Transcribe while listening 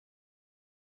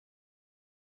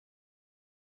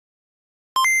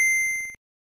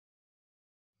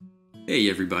Hey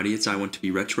everybody, it's I Want to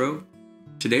Be Retro.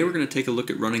 Today we're going to take a look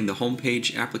at running the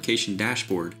homepage application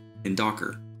dashboard in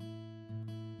Docker.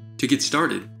 To get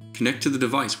started, connect to the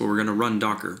device where we're going to run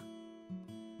Docker.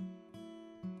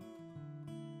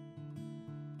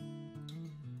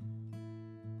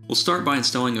 We'll start by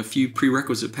installing a few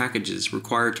prerequisite packages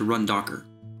required to run Docker.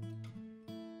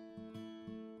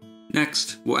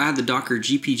 Next, we'll add the Docker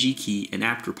GPG key and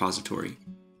apt repository.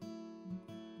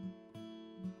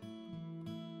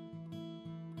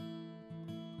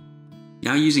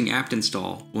 Now using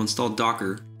apt-install, we'll install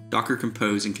Docker, Docker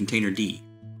Compose, and Containerd.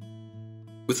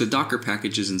 With the Docker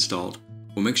packages installed,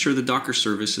 we'll make sure the Docker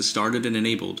service is started and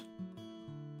enabled.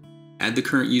 Add the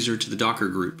current user to the Docker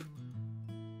group.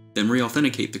 Then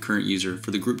re-authenticate the current user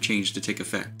for the group change to take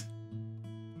effect.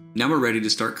 Now we're ready to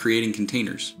start creating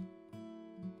containers.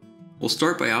 We'll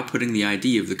start by outputting the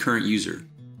ID of the current user.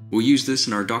 We'll use this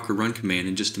in our Docker run command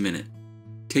in just a minute.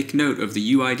 Take note of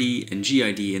the UID and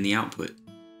GID in the output.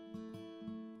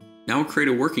 Now we'll create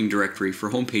a working directory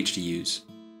for homepage to use.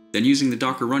 Then using the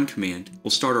Docker run command,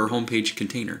 we'll start our homepage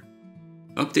container.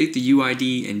 Update the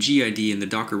UID and GID in the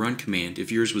Docker run command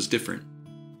if yours was different.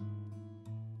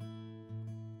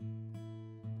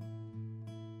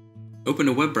 Open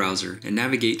a web browser and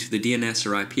navigate to the DNS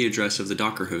or IP address of the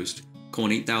Docker host,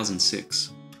 /8006.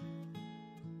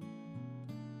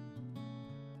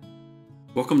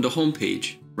 Welcome to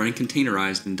Homepage, running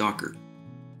containerized in Docker.